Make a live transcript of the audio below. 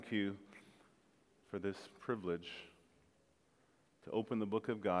thank you for this privilege to open the book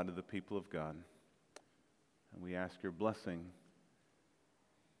of God to the people of God. And we ask your blessing,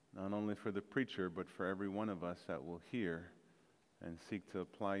 not only for the preacher, but for every one of us that will hear and seek to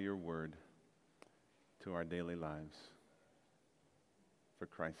apply your word to our daily lives. For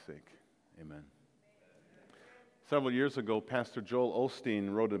Christ's sake, amen. Several years ago, Pastor Joel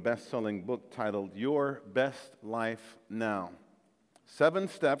Osteen wrote a best-selling book titled Your Best Life Now: 7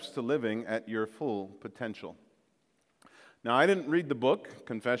 Steps to Living at Your Full Potential. Now, I didn't read the book,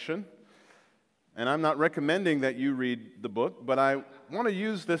 confession, and I'm not recommending that you read the book, but I want to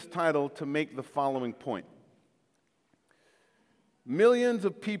use this title to make the following point. Millions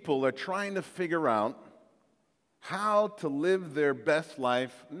of people are trying to figure out how to live their best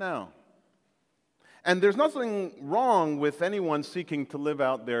life now. And there's nothing wrong with anyone seeking to live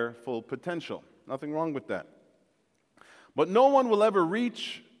out their full potential. Nothing wrong with that. But no one will ever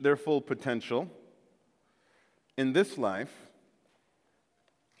reach their full potential in this life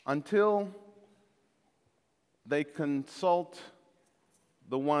until they consult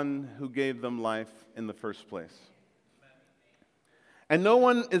the one who gave them life in the first place. And no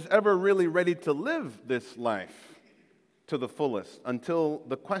one is ever really ready to live this life to the fullest until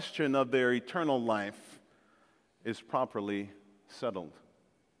the question of their eternal life is properly settled.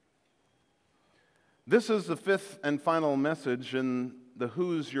 This is the 5th and final message in the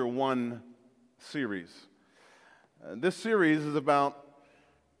Who's Your One series. This series is about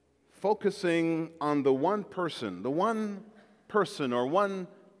focusing on the one person or one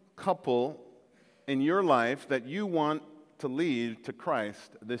couple in your life that you want to lead to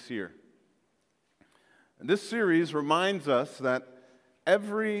Christ this year. This series reminds us that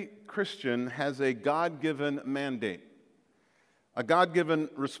every Christian has a God-given mandate, a God-given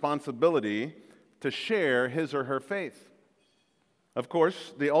responsibility to share his or her faith. Of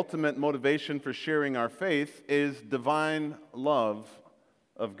course, the ultimate motivation for sharing our faith is divine love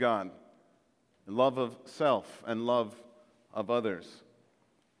of God, love of self, and love of others.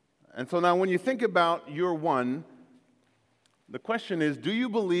 And so now when you think about your one, the question is, do you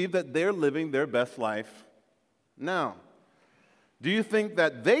believe that they're living their best life now? Do you think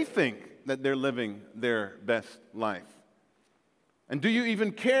that they think that they're living their best life? And do you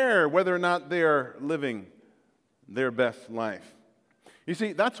even care whether or not they're living their best life? You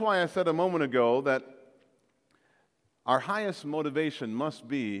see, that's why I said a moment ago that our highest motivation must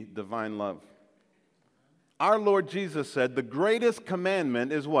be divine love. Our Lord Jesus said the greatest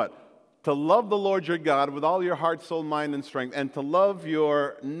commandment is what? To love the Lord your God with all your heart, soul, mind, and strength, and to love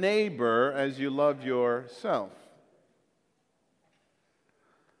your neighbor as you love yourself.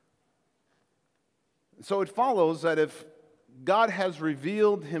 So it follows that if God has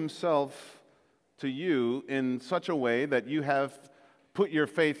revealed himself to you in such a way that you have put your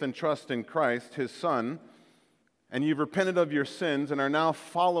faith and trust in Christ, his Son, and you've repented of your sins and are now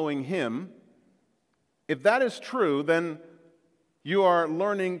following him, if that is true, then you are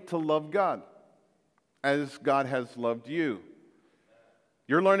learning to love God as God has loved you.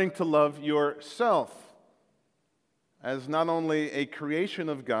 You're learning to love yourself as not only a creation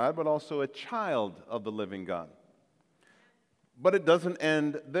of God, but also a child of the living God. But it doesn't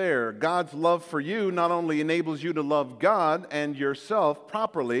end there. God's love for you not only enables you to love God and yourself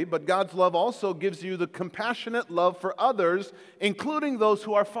properly, but God's love also gives you the compassionate love for others, including those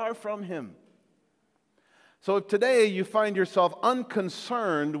who are far from him. So if today you find yourself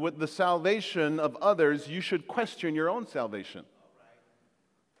unconcerned with the salvation of others, you should question your own salvation.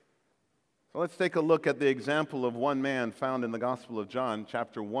 So let's take a look at the example of one man found in the Gospel of John,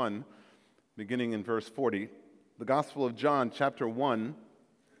 chapter 1, beginning in verse 40. The Gospel of John, chapter 1,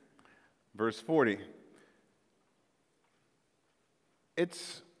 verse 40.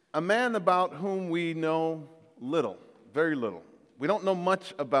 It's a man about whom we know little, very little. We don't know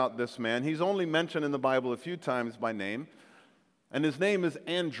much about this man. He's only mentioned in the Bible a few times by name, and his name is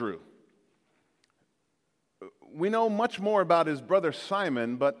Andrew. We know much more about his brother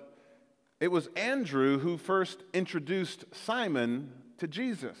Simon, but it was Andrew who first introduced Simon to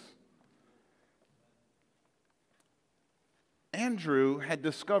Jesus. Andrew had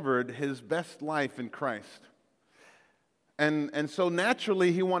discovered his best life in Christ. And so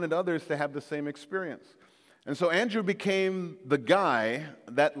naturally he wanted others to have the same experience. And so Andrew became the guy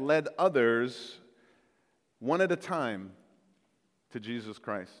that led others one at a time to Jesus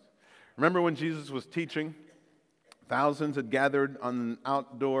Christ. Remember when Jesus was teaching? Thousands had gathered on an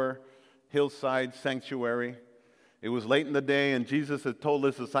outdoor hillside sanctuary. It was late in the day, and Jesus had told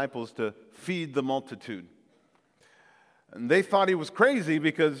his disciples to feed the multitude. And they thought he was crazy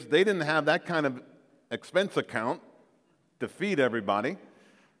because they didn't have that kind of expense account to feed everybody.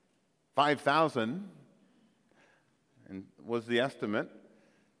 5,000 and was the estimate.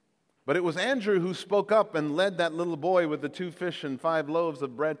 But it was Andrew who spoke up and led that little boy with the 2 fish and 5 loaves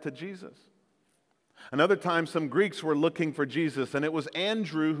of bread to Jesus. Another time, some Greeks were looking for Jesus, and it was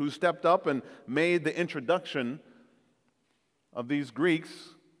Andrew who stepped up and made the introduction of these Greeks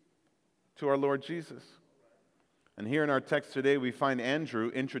to our Lord Jesus. And here in our text today, we find Andrew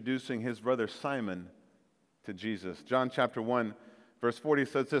introducing his brother Simon to Jesus. John chapter 1, verse 40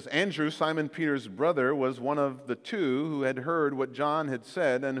 says this: Andrew, Simon Peter's brother, was one of the 2 who had heard what John had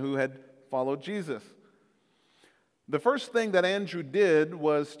said and who had followed Jesus. The first thing that Andrew did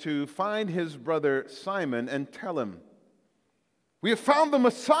was to find his brother Simon and tell him, "We have found the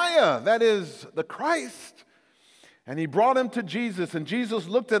Messiah, that is, the Christ." And he brought him to Jesus, and Jesus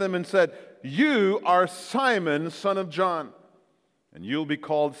looked at him and said, "You are Simon, son of John, and you'll be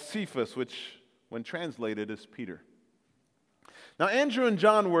called Cephas," which, when translated, is Peter. Now, Andrew and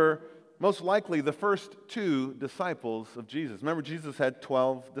John were most likely the first 2 disciples of Jesus. Remember, Jesus had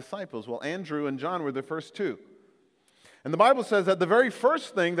 12 disciples. Well, Andrew and John were the first 2. And the Bible says that the very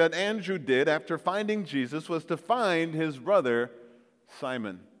first thing that Andrew did after finding Jesus was to find his brother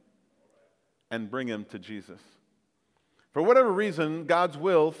Simon and bring him to Jesus. For whatever reason, God's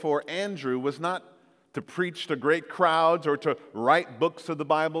will for Andrew was not to preach to great crowds or to write books of the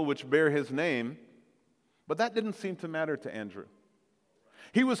Bible which bear his name, but that didn't seem to matter to Andrew.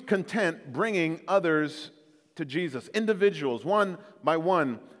 He was content bringing others to Jesus, individuals, one by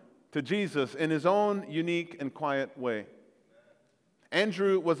one, to Jesus in his own unique and quiet way.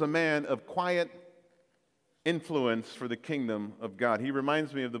 Andrew was a man of quiet influence for the kingdom of God. He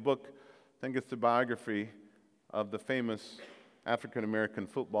reminds me of the book, I think it's the biography of the famous African-American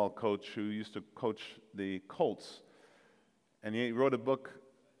football coach who used to coach the Colts. And he wrote a book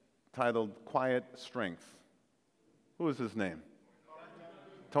titled Quiet Strength. Who was his name?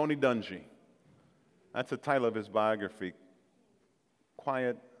 Tony Dungy. That's the title of his biography,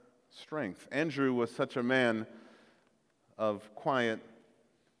 Quiet Strength. Andrew was such a man of quiet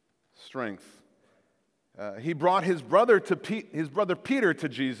strength. He brought his brother Peter to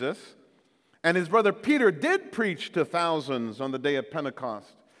Jesus, and his brother Peter did preach to thousands on the day of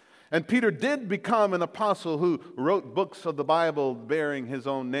Pentecost. And Peter did become an apostle who wrote books of the Bible bearing his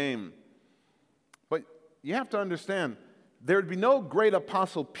own name. But you have to understand, there would be no great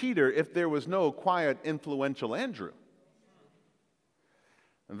apostle Peter if there was no quiet, influential Andrew.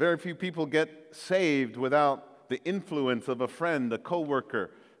 And very few people get saved without the influence of a friend, a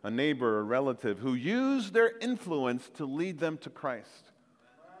coworker, a neighbor, a relative, who use their influence to lead them to Christ.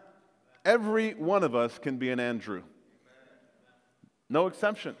 Every one of us can be an Andrew. No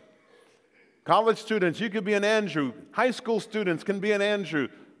exception. College students, you could be an Andrew. High school students can be an Andrew.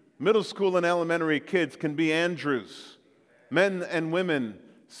 Middle school and elementary kids can be Andrews. Men and women,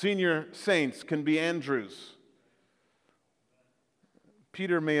 senior saints can be Andrews.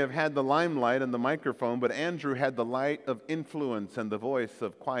 Peter may have had the limelight and the microphone, but Andrew had the light of influence and the voice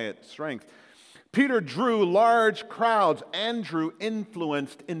of quiet strength. Peter drew large crowds. Andrew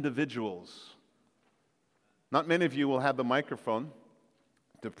influenced individuals. Not many of you will have the microphone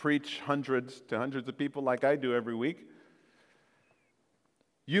to preach hundreds of people like I do every week.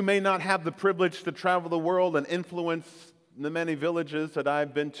 You may not have the privilege to travel the world and influence the many villages that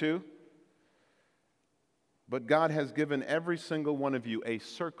I've been to. But God has given every single one of you a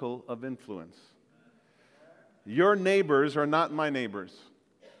circle of influence. Your neighbors are not my neighbors.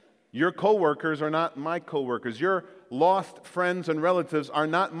 Your coworkers are not my coworkers. Your lost friends and relatives are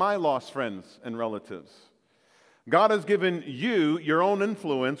not my lost friends and relatives. God has given you your own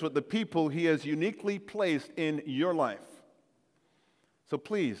influence with the people He has uniquely placed in your life. So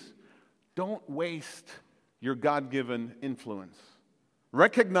please, don't waste your God-given influence.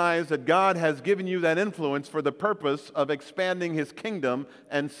 Recognize that God has given you that influence for the purpose of expanding His kingdom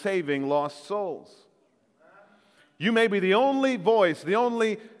and saving lost souls. You may be the only voice, the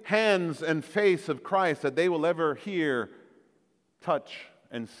only hands and face of Christ that they will ever hear, touch,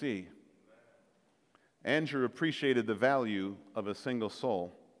 and see. Andrew appreciated the value of a single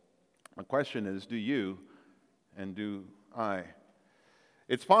soul. The question is, do you and do I?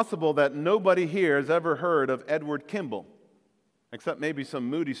 It's possible that nobody here has ever heard of Edward Kimball, except maybe some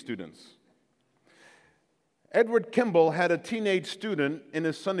Moody students. Edward Kimball had a teenage student in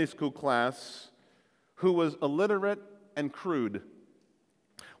his Sunday school class who was illiterate and crude.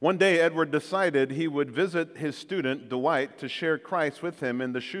 One day, Edward decided he would visit his student, Dwight, to share Christ with him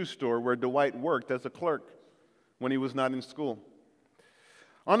in the shoe store where Dwight worked as a clerk when he was not in school.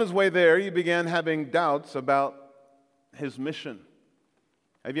 On his way there, he began having doubts about his mission.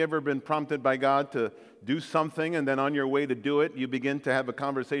 Have you ever been prompted by God to do something, and then on your way to do it, you begin to have a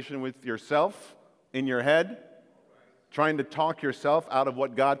conversation with yourself in your head, trying to talk yourself out of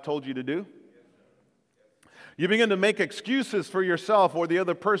what God told you to do? You begin to make excuses for yourself or the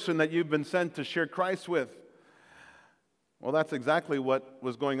other person that you've been sent to share Christ with. Well, that's exactly what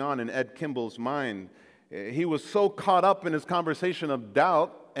was going on in Ed Kimball's mind. He was so caught up in his conversation of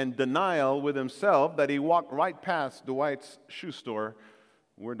doubt and denial with himself that he walked right past Dwight's shoe store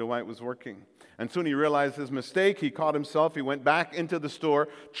where Dwight was working. And soon he realized his mistake. He caught himself. He went back into the store,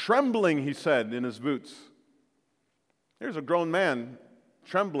 trembling, he said, in his boots. Here's a grown man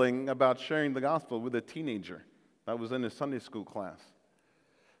trembling about sharing the gospel with a teenager that was in his Sunday school class,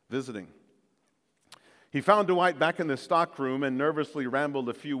 visiting. He found Dwight back in the stockroom and nervously rambled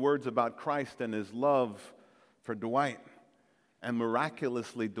a few words about Christ and his love for Dwight. And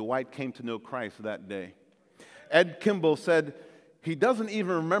miraculously, Dwight came to know Christ that day. Ed Kimball said he doesn't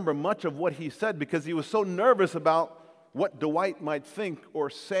even remember much of what he said because he was so nervous about what Dwight might think or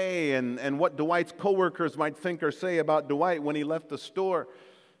say and what Dwight's coworkers might think or say about Dwight when he left the store.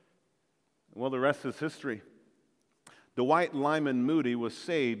 Well, the rest is history. Dwight Lyman Moody was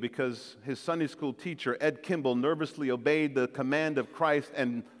saved because his Sunday school teacher, Ed Kimball, nervously obeyed the command of Christ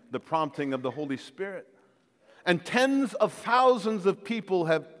and the prompting of the Holy Spirit. And tens of thousands of people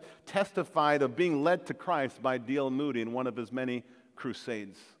have testified of being led to Christ by D.L. Moody in one of his many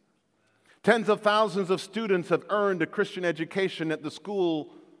crusades. Tens of thousands of students have earned a Christian education at the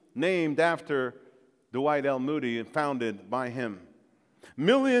school named after Dwight L. Moody and founded by him.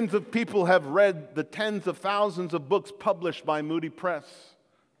 Millions of people have read the tens of thousands of books published by Moody Press.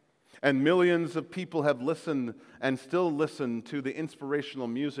 And millions of people have listened and still listen to the inspirational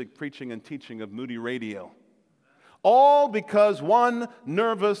music, preaching, and teaching of Moody Radio. All because one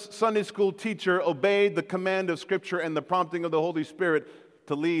nervous Sunday school teacher obeyed the command of Scripture and the prompting of the Holy Spirit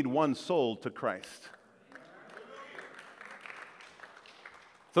to lead one soul to Christ.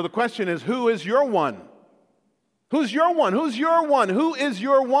 So the question is, who is your one? Who's your one? Who's your one? Who is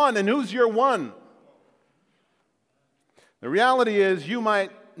your one and who's your one? The reality is you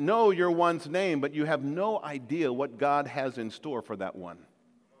might know your one's name, but you have no idea what God has in store for that one.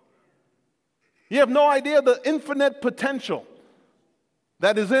 You have no idea the infinite potential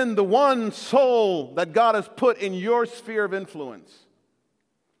that is in the one soul that God has put in your sphere of influence.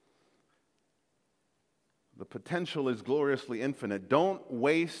 The potential is gloriously infinite. Don't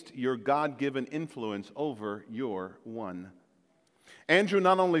waste your God-given influence over your one. Andrew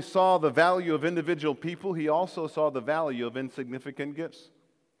not only saw the value of individual people, he also saw the value of insignificant gifts.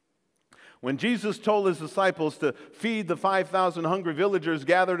 When Jesus told his disciples to feed the 5,000 hungry villagers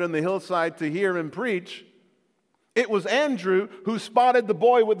gathered on the hillside to hear him preach, it was Andrew who spotted the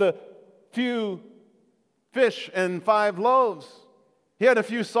boy with the few fish and 5 loaves. He had a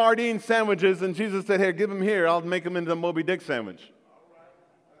few sardine sandwiches, and Jesus said, "Here, give them here. I'll make them into a Moby Dick sandwich,"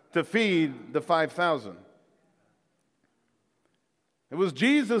 to feed the 5,000. It was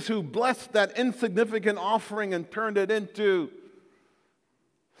Jesus who blessed that insignificant offering and turned it into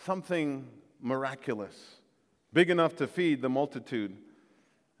something miraculous, big enough to feed the multitude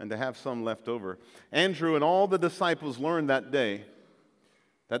and to have some left over. Andrew and all the disciples learned that day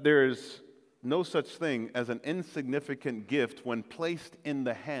that there is no such thing as an insignificant gift when placed in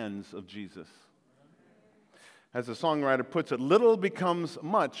the hands of Jesus. As the songwriter puts it, little becomes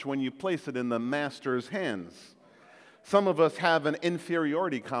much when you place it in the Master's hands. Some of us have an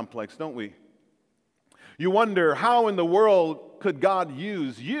inferiority complex, don't we? You wonder, how in the world could God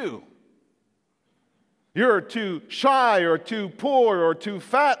use you? You're too shy or too poor or too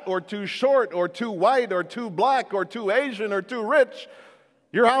fat or too short or too white or too black or too Asian or too rich.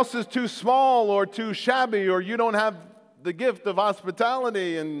 Your house is too small or too shabby, or you don't have the gift of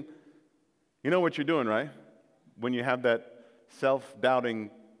hospitality. And you know what you're doing, right? When you have that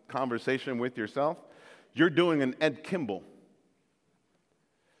self-doubting conversation with yourself, you're doing an Ed Kimball.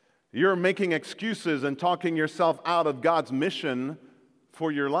 You're making excuses and talking yourself out of God's mission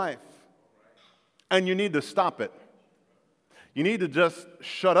for your life. And you need to stop it. You need to just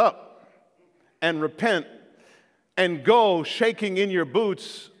shut up and repent and go shaking in your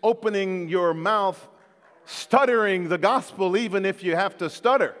boots, opening your mouth, stuttering the gospel even if you have to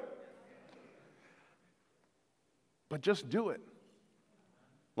stutter. But just do it.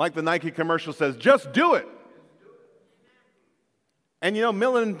 Like the Nike commercial says, just do it. And you know,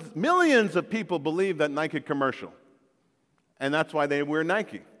 millions of people believe that Nike commercial. And that's why they wear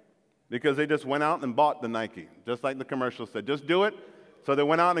Nike. Because they just went out and bought the Nike. Just like the commercial said, just do it. So they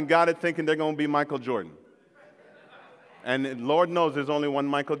went out and got it thinking they're going to be Michael Jordan. And Lord knows there's only one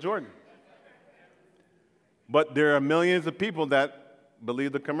Michael Jordan. But there are millions of people that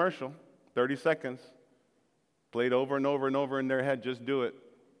believe the commercial, 30 seconds, played over and over and over in their head, just do it.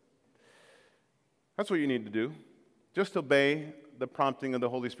 That's what you need to do. Just obey the prompting of the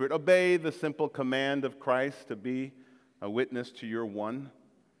Holy Spirit. Obey the simple command of Christ to be a witness to your one.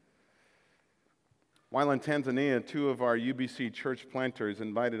 While in Tanzania, 2 of our UBC church planters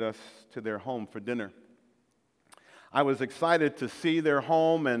invited us to their home for dinner. I was excited to see their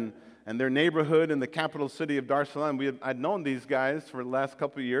home and their neighborhood in the capital city of Dar es Salaam. I'd known these guys for the last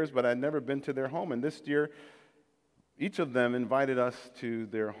couple of years, but I'd never been to their home. And this year, each of them invited us to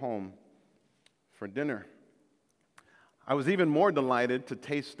their home for dinner. I was even more delighted to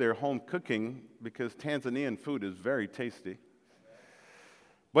taste their home cooking because Tanzanian food is very tasty.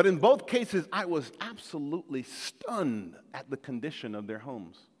 But in both cases, I was absolutely stunned at the condition of their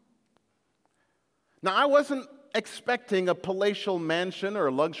homes. Now, I wasn't expecting a palatial mansion or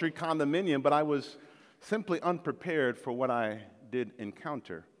a luxury condominium, but I was simply unprepared for what I did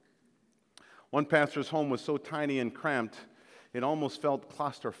encounter. One pastor's home was so tiny and cramped, it almost felt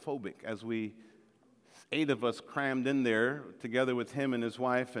claustrophobic as 8 of us crammed in there together with him and his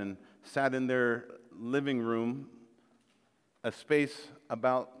wife and sat in their living room, a space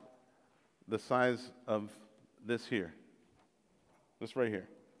about the size of this here. This right here.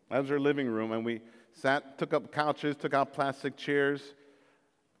 That was our living room, and we sat, took up couches, took out plastic chairs,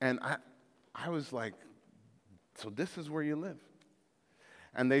 and I was like, so this is where you live?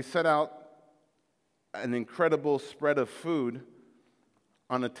 And they set out an incredible spread of food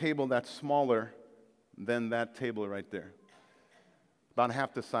on a table that's smaller than that table right there, about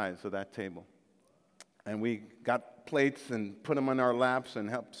half the size of that table. And we got plates and put them on our laps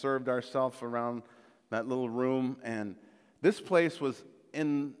and served ourselves around that little room. And this place was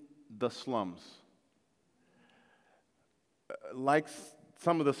in the slums. Like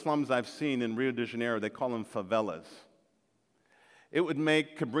some of the slums I've seen in Rio de Janeiro, they call them favelas. It would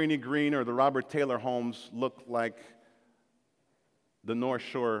make Cabrini Green or the Robert Taylor homes look like the North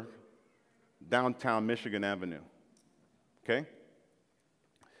Shore, downtown Michigan Avenue. Okay?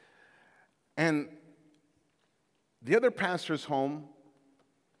 And the other pastor's home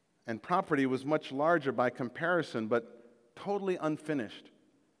and property was much larger by comparison, but totally unfinished.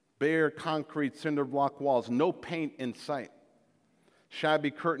 Bare concrete cinder block walls, no paint in sight.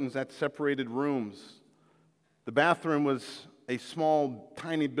 Shabby curtains that separated rooms. The bathroom was a small,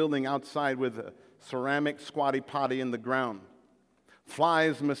 tiny building outside with a ceramic squatty potty in the ground.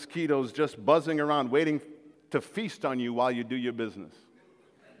 Flies, mosquitoes just buzzing around, waiting to feast on you while you do your business.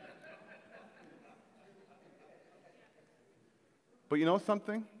 But you know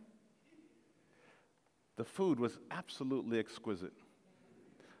something? The food was absolutely exquisite.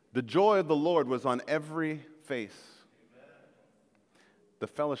 The joy of the Lord was on every face. The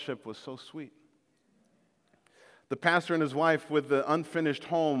fellowship was so sweet. The pastor and his wife with the unfinished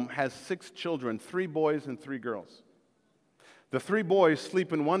home has 6 children, 3 boys and 3 girls. The 3 boys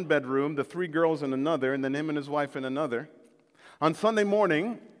sleep in one bedroom, the 3 girls in another, and then him and his wife in another. On Sunday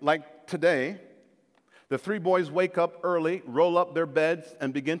morning, like today, the 3 boys wake up early, roll up their beds,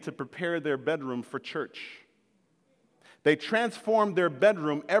 and begin to prepare their bedroom for church. They transform their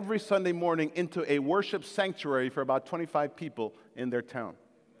bedroom every Sunday morning into a worship sanctuary for about 25 people in their town.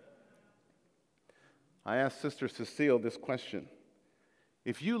 I asked Sister Cecile this question.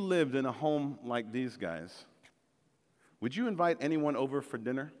 If you lived in a home like these guys, would you invite anyone over for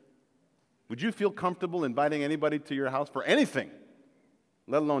dinner? Would you feel comfortable inviting anybody to your house for anything,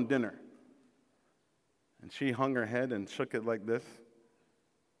 let alone dinner? And she hung her head and shook it like this.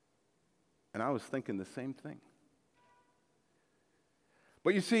 And I was thinking the same thing.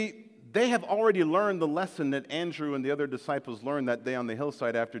 But you see, they have already learned the lesson that Andrew and the other disciples learned that day on the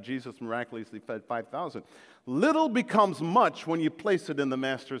hillside after Jesus miraculously fed 5,000. Little becomes much when you place it in the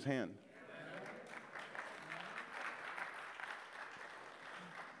Master's hand.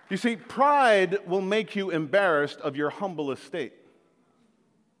 You see, pride will make you embarrassed of your humble estate.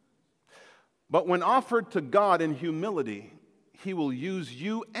 But when offered to God in humility, He will use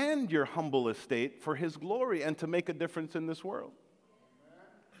you and your humble estate for His glory and to make a difference in this world.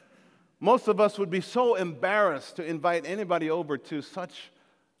 Most of us would be so embarrassed to invite anybody over to such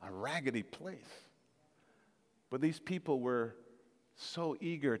a raggedy place. But these people were so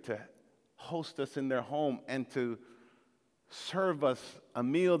eager to host us in their home and to serve us a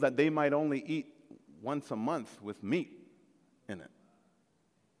meal that they might only eat once a month with meat in it.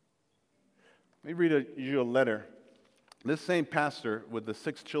 Let me read you a letter. This same pastor with the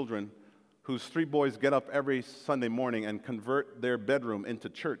 6 children, whose 3 boys get up every Sunday morning and convert their bedroom into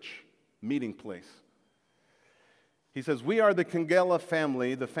church meeting place. He says, we are the Kangela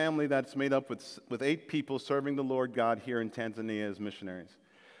family, the family that's made up with 8 people serving the Lord God here in Tanzania as missionaries.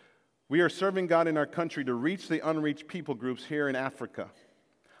 We are serving God in our country to reach the unreached people groups here in Africa.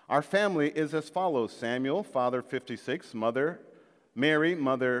 Our family is as follows: Samuel, father 56, mother Mary,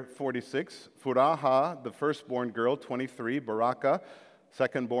 mother 46, Furaha, the firstborn girl 23, Baraka,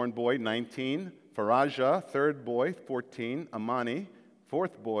 second-born boy 19, Faraja, third boy 14, Amani,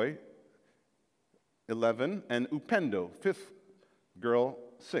 fourth boy 11, and Upendo, fifth girl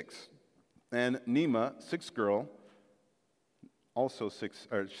 6, and Nima, sixth girl, also 6.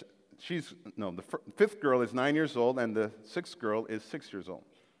 The fifth girl is 9 years old, and the sixth girl is 6 years old.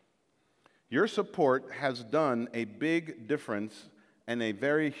 Your support has done a big difference and a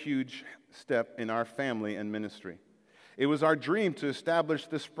very huge step in our family and ministry. It was our dream to establish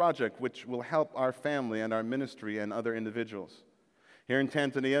this project, which will help our family and our ministry and other individuals. Here in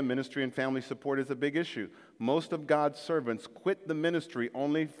Tanzania, ministry and family support is a big issue. Most of God's servants quit the ministry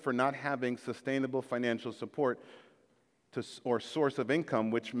only for not having sustainable financial support or source of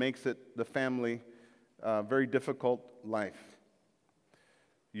income, which makes it the family very difficult life.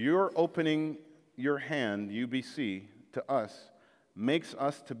 Your opening your hand, UBC, to us makes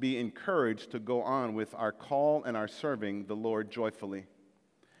us to be encouraged to go on with our call and our serving the Lord joyfully.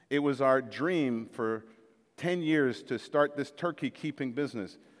 It was our dream for 10 years to start this turkey keeping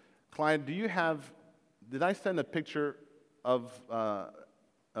business. Clyde, did I send a picture of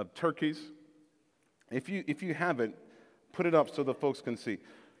turkeys? If you haven't, put it up so the folks can see.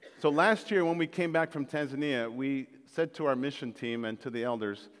 So last year when we came back from Tanzania, we said to our mission team and to the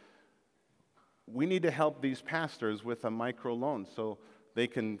elders, we need to help these pastors with a micro loan so they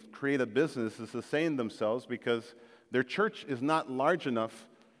can create a business to sustain themselves, because their church is not large enough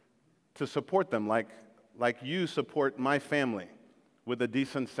to support them like you support my family with a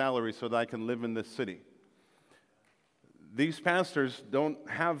decent salary so that I can live in this city. These pastors don't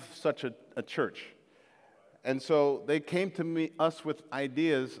have such a church. And so they came to us with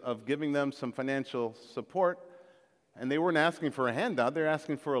ideas of giving them some financial support, and they weren't asking for a handout, they're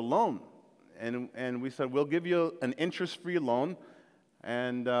asking for a loan. And we said, we'll give you an interest-free loan,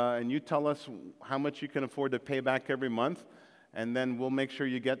 and you tell us how much you can afford to pay back every month, and then we'll make sure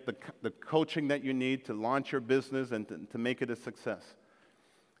you get the coaching that you need to launch your business and to make it a success.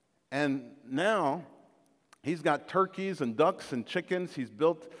 And now he's got turkeys and ducks and chickens. He's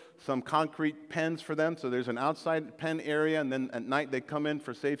built some concrete pens for them, so there's an outside pen area, and then at night they come in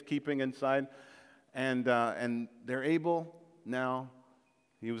for safekeeping inside, and they're able now.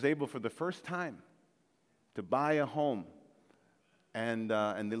 He was able for the first time to buy a home, and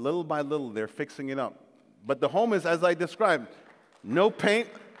little by little they're fixing it up. But the home is, as I described, no paint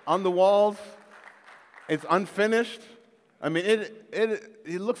on the walls. It's unfinished. I mean,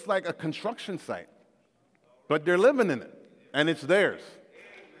 it looks like a construction site, but they're living in it, and it's theirs,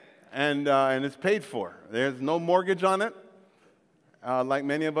 and it's paid for. There's no mortgage on it, like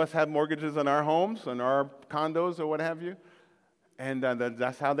many of us have mortgages on our homes and our condos or what have you. And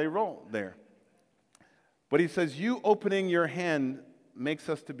that's how they roll there. But he says, you opening your hand makes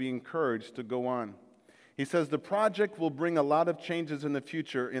us to be encouraged to go on. He says, the project will bring a lot of changes in the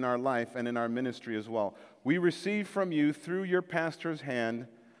future in our life and in our ministry as well. We receive from you, through your pastor's hand,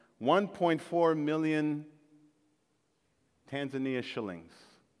 1.4 million Tanzania shillings.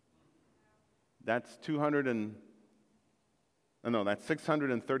 That's $630.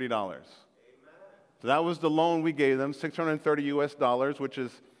 So that was the loan we gave them, $630 US, which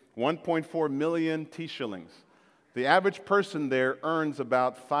is 1.4 million T shillings. The average person there earns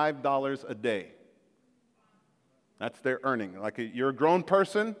about $5 a day. That's their earning. Like you're a grown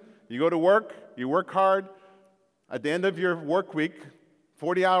person, you go to work, you work hard. At the end of your work week,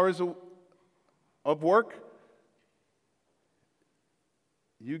 40 hours of work,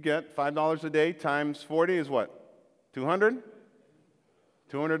 you get $5 a day times 40 is what? 200?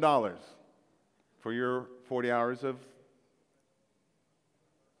 $200 for your 40 hours of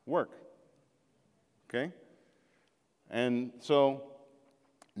work. Okay? And so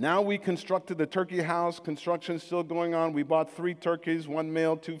now we constructed the turkey house. Construction's still going on. We bought 3 turkeys, 1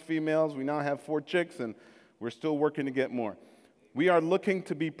 male, 2 females. We now have 4 chicks, and we're still working to get more. We are looking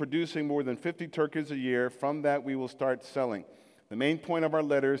to be producing more than 50 turkeys a year. From that, we will start selling. The main point of our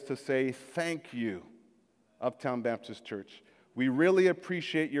letter is to say thank you, Uptown Baptist Church. We really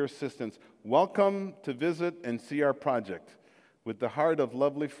appreciate your assistance. Welcome to visit and see our project with the heart of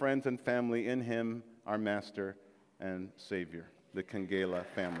lovely friends and family in Him, our Master and Savior, the Kangela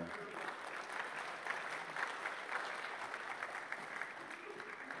family.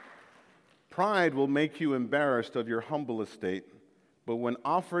 Pride will make you embarrassed of your humble estate, but when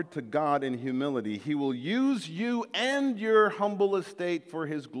offered to God in humility, he will use you and your humble estate for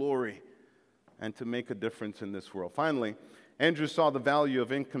his glory and to make a difference in this world. Finally, Andrew saw the value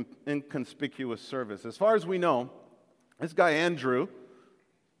of inconspicuous service. As far as we know, this guy Andrew,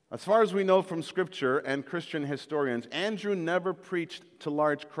 as far as we know from Scripture and Christian historians, Andrew never preached to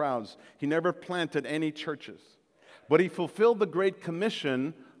large crowds. He never planted any churches. But he fulfilled the Great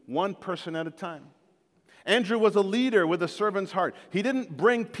Commission one person at a time. Andrew was a leader with a servant's heart. He didn't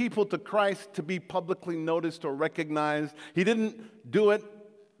bring people to Christ to be publicly noticed or recognized. He didn't do it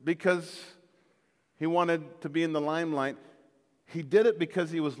because he wanted to be in the limelight. He did it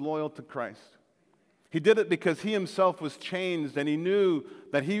because he was loyal to Christ. He did it because he himself was changed and he knew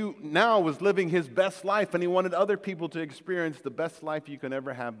that he now was living his best life, and he wanted other people to experience the best life you can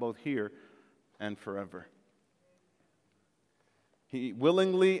ever have, both here and forever. He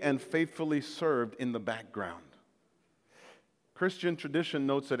willingly and faithfully served in the background. Christian tradition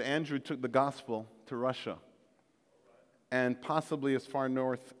notes that Andrew took the gospel to Russia and possibly as far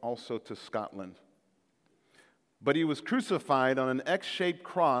north also to Scotland. But he was crucified on an X-shaped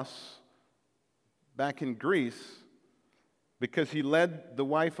cross back in Greece because he led the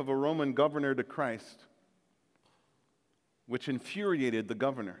wife of a Roman governor to Christ, which infuriated the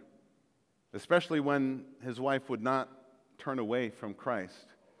governor, especially when his wife would not turn away from Christ.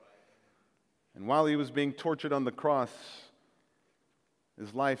 And while he was being tortured on the cross,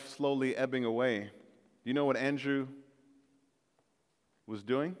 his life slowly ebbing away, do you know what Andrew was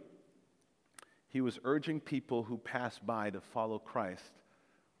doing? He was urging people who passed by to follow Christ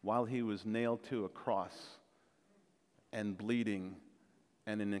while he was nailed to a cross and bleeding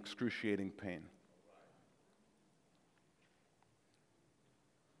and in excruciating pain.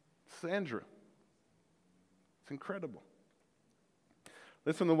 It's Andrew. It's incredible.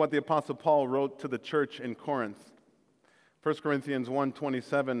 Listen to what the Apostle Paul wrote to the church in Corinth. 1 Corinthians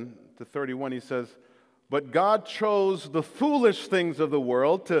 1:27 to 31, he says, "But God chose the foolish things of the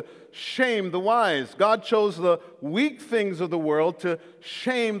world to shame the wise. God chose the weak things of the world to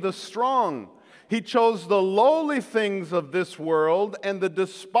shame the strong. He chose the lowly things of this world and the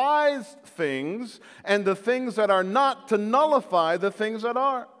despised things and the things that are not to nullify the things that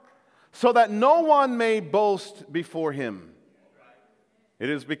are, so that no one may boast before him. It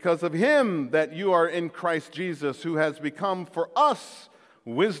is because of him that you are in Christ Jesus, who has become for us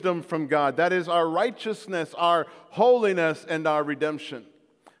wisdom from God. That is our righteousness, our holiness, and our redemption.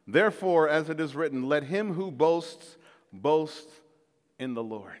 Therefore, as it is written, let him who boasts, boast in the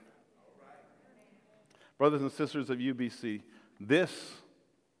Lord." Brothers and sisters of UBC, this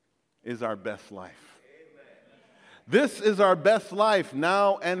is our best life. This is our best life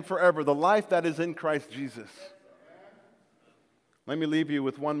now and forever, the life that is in Christ Jesus. Let me leave you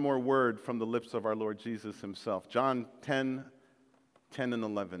with one more word from the lips of our Lord Jesus himself. John 10 and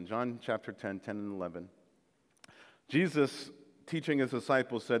 11. John chapter 10, 10 and 11. Jesus, teaching his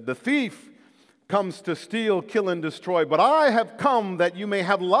disciples, said, "The thief comes to steal, kill, and destroy, but I have come that you may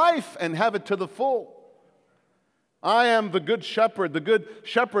have life and have it to the full. I am the good shepherd. The good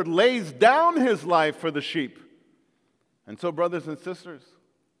shepherd lays down his life for the sheep." And so, brothers and sisters,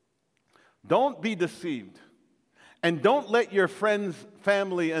 don't be deceived. And don't let your friends,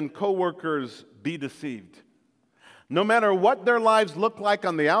 family, and coworkers be deceived. No matter what their lives look like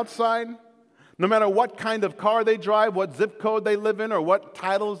on the outside, no matter what kind of car they drive, what zip code they live in, or what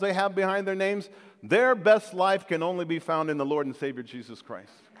titles they have behind their names, their best life can only be found in the Lord and Savior Jesus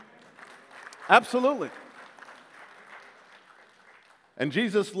Christ. Absolutely. And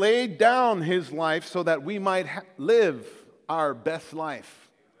Jesus laid down his life so that we might live our best life,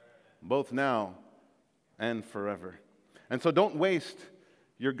 both now and forever. And so don't waste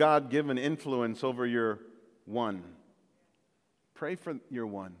your God-given influence over your one. Pray for your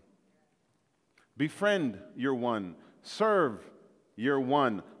one. Befriend your one. Serve your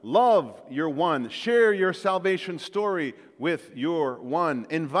one. Love your one. Share your salvation story with your one.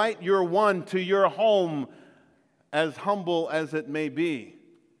 Invite your one to your home, as humble as it may be.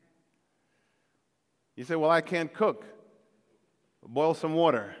 You say, "Well, I can't cook." Boil some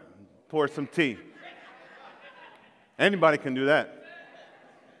water. Pour some tea. Anybody can do that.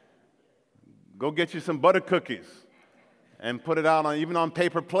 Go get you some butter cookies and put it out even on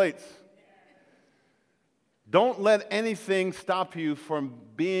paper plates. Don't let anything stop you from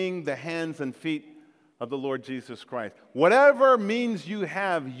being the hands and feet of the Lord Jesus Christ. Whatever means you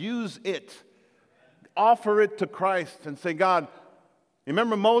have, use it. Offer it to Christ and say, "God,"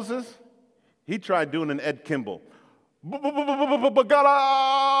 remember Moses? He tried doing an Ed Kimball. "But God,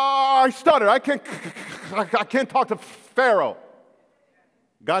 I stuttered. I can't talk to Pharaoh."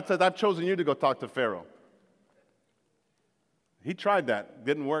 God says, "I've chosen you to go talk to Pharaoh." He tried that.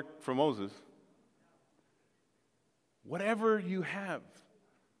 Didn't work for Moses. Whatever you have,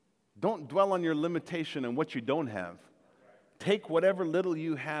 don't dwell on your limitation and what you don't have. Take whatever little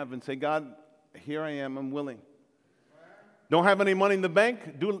you have and say, God, here I am, I'm willing. Don't have any money in the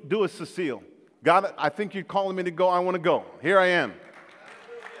bank? Do a Cecile. God, I think you're calling me to go. I want to go. Here I am.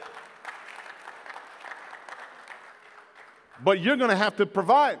 But you're going to have to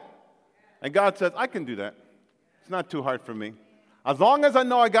provide. And God says, I can do that. It's not too hard for me. As long as I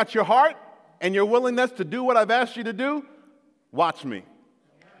know I got your heart and your willingness to do what I've asked you to do, watch me.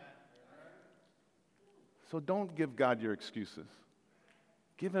 So don't give God your excuses.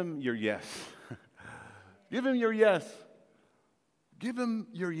 Give him your yes. Give him your yes. Give him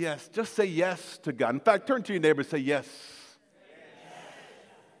your yes. Just say yes to God. In fact, turn to your neighbor and say yes.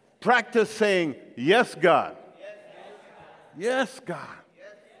 Practice saying, yes, God. Yes, God.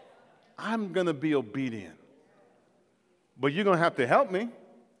 I'm going to be obedient. But you're going to have to help me.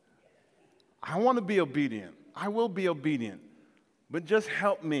 I want to be obedient. I will be obedient. But just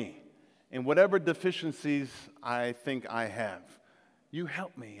help me in whatever deficiencies I think I have. You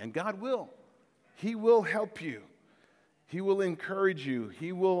help me, and God will. He will help you. He will encourage you.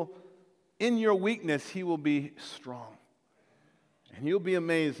 He will, in your weakness, he will be strong. And you'll be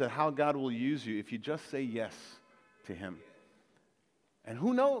amazed at how God will use you if you just say yes to him. And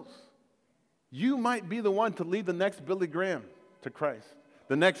who knows? You might be the one to lead the next Billy Graham to Christ,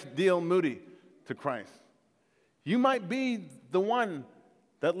 the next D.L. Moody to Christ. You might be the one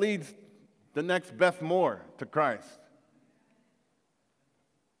that leads the next Beth Moore to Christ.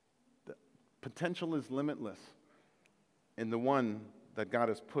 The potential is limitless in the one that God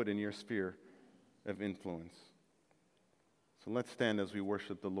has put in your sphere of influence. So let's stand as we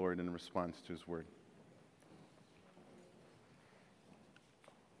worship the Lord in response to his word.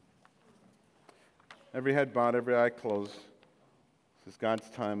 Every head bowed, every eye closed. This is God's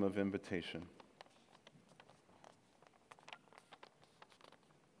time of invitation.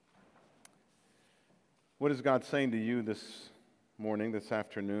 What is God saying to you this morning, this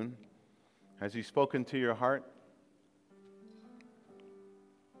afternoon? Has he spoken to your heart?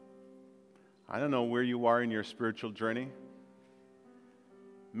 I don't know where you are in your spiritual journey.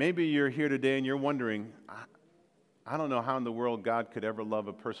 Maybe you're here today and you're wondering, I don't know how in the world God could ever love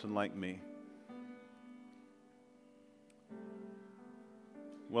a person like me.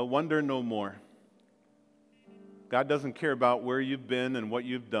 Well, wonder no more. God doesn't care about where you've been and what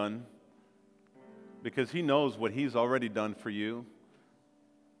you've done, because he knows what he's already done for you.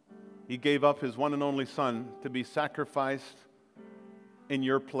 He gave up his one and only Son to be sacrificed in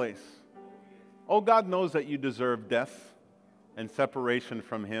your place. Oh, God knows that you deserve death and separation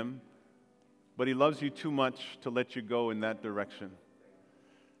from him, but he loves you too much to let you go in that direction.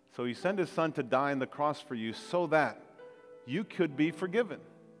 So he sent his Son to die on the cross for you so that you could be forgiven.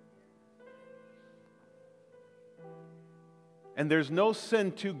 And there's no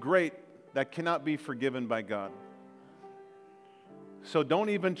sin too great that cannot be forgiven by God. So don't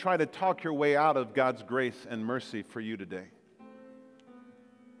even try to talk your way out of God's grace and mercy for you today.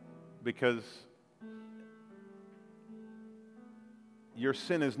 Because your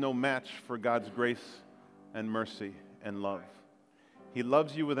sin is no match for God's grace and mercy and love. He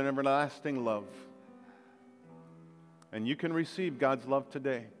loves you with an everlasting love. And you can receive God's love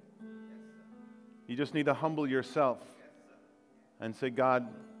today. You just need to humble yourself and say, God,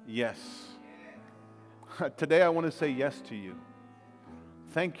 yes. Today I want to say yes to you.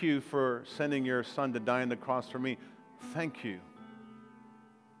 Thank you for sending your Son to die on the cross for me. Thank you.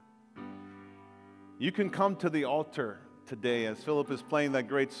 You can come to the altar today as Philip is playing that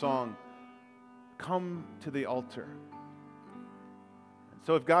great song. Come to the altar.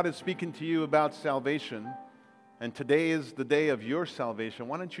 So if God is speaking to you about salvation, and today is the day of your salvation,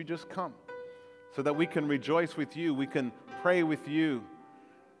 why don't you just come so that we can rejoice with you, we can pray with you,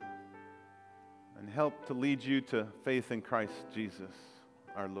 and help to lead you to faith in Christ Jesus,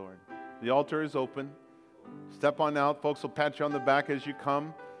 our Lord. The altar is open. Step on out. Folks will pat you on the back as you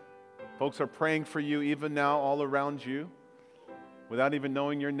come. Folks are praying for you even now all around you without even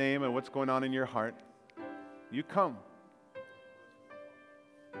knowing your name and what's going on in your heart. You come.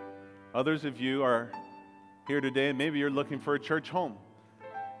 Others of you are here today and maybe you're looking for a church home.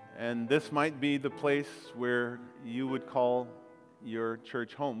 And this might be the place where you would call your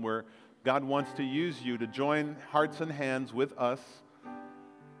church home, where God wants to use you to join hearts and hands with us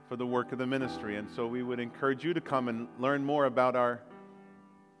for the work of the ministry. And so we would encourage you to come and learn more about our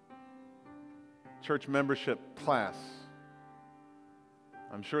church membership class.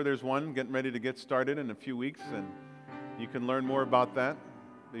 I'm sure there's one getting ready to get started in a few weeks, and you can learn more about that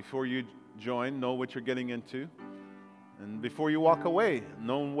before you join, know what you're getting into. And before you walk away,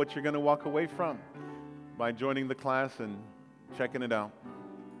 knowing what you're going to walk away from by joining the class and checking it out.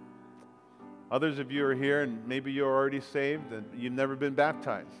 Others of you are here and maybe you're already saved and you've never been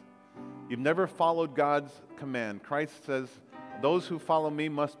baptized. You've never followed God's command. Christ says, those who follow me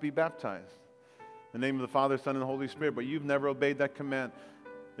must be baptized. In the name of the Father, Son, and the Holy Spirit. But you've never obeyed that command.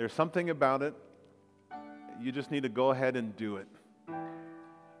 There's something about it. You just need to go ahead and do it.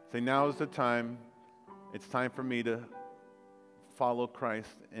 Say, now is the time. It's time for me to follow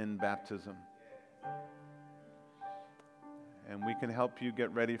Christ in baptism. And we can help you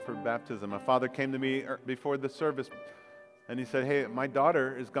get ready for baptism. My father came to me before the service and he said, hey, my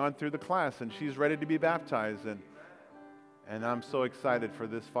daughter has gone through the class and she's ready to be baptized. And I'm so excited for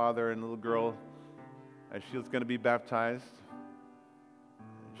this father and little girl as she's going to be baptized.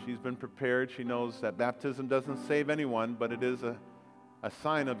 She's been prepared. She knows that baptism doesn't save anyone, but it is a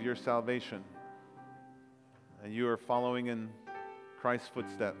sign of your salvation. And you are following in Christ's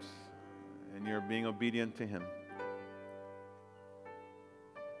footsteps and you're being obedient to Him.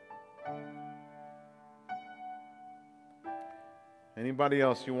 Anybody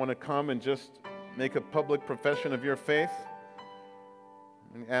else, you want to come and just make a public profession of your faith?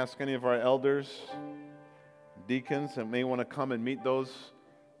 And ask any of our elders, deacons that may want to come and meet those.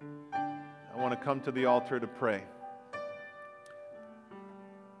 I want to come to the altar to pray.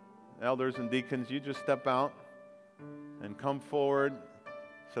 Elders and deacons, you just step out and come forward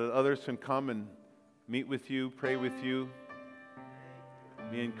so that others can come and meet with you, pray with you,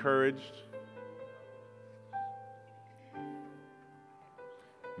 be encouraged.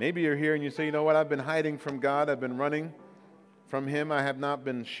 Maybe you're here and you say, you know what, I've been hiding from God, I've been running from Him, I have not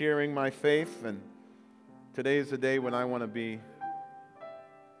been sharing my faith, and today is the day when I want to be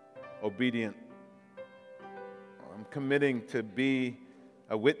obedient. I'm committing to be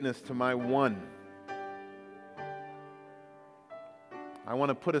a witness to my one. I want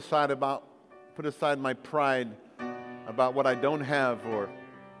to put aside my pride about what I don't have or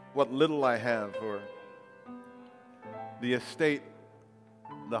what little I have or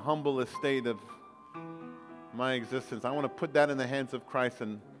the humble estate of my existence. I want to put that in the hands of Christ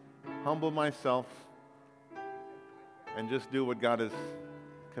and humble myself and just do what God has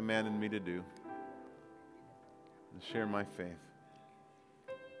commanded me to do and share my faith.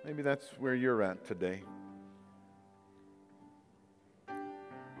 Maybe that's where you're at today.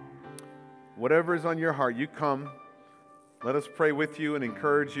 Whatever is on your heart, you come. Let us pray with you and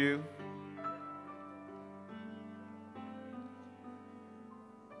encourage you.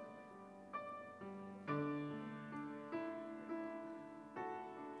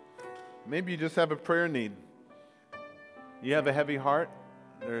 Maybe you just have a prayer need. You have a heavy heart.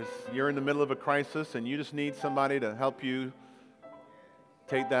 You're in the middle of a crisis and you just need somebody to help you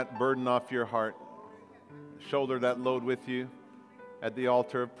take that burden off your heart. Shoulder that load with you at the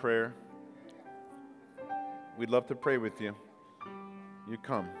altar of prayer. We'd love to pray with you. You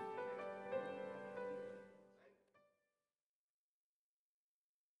come.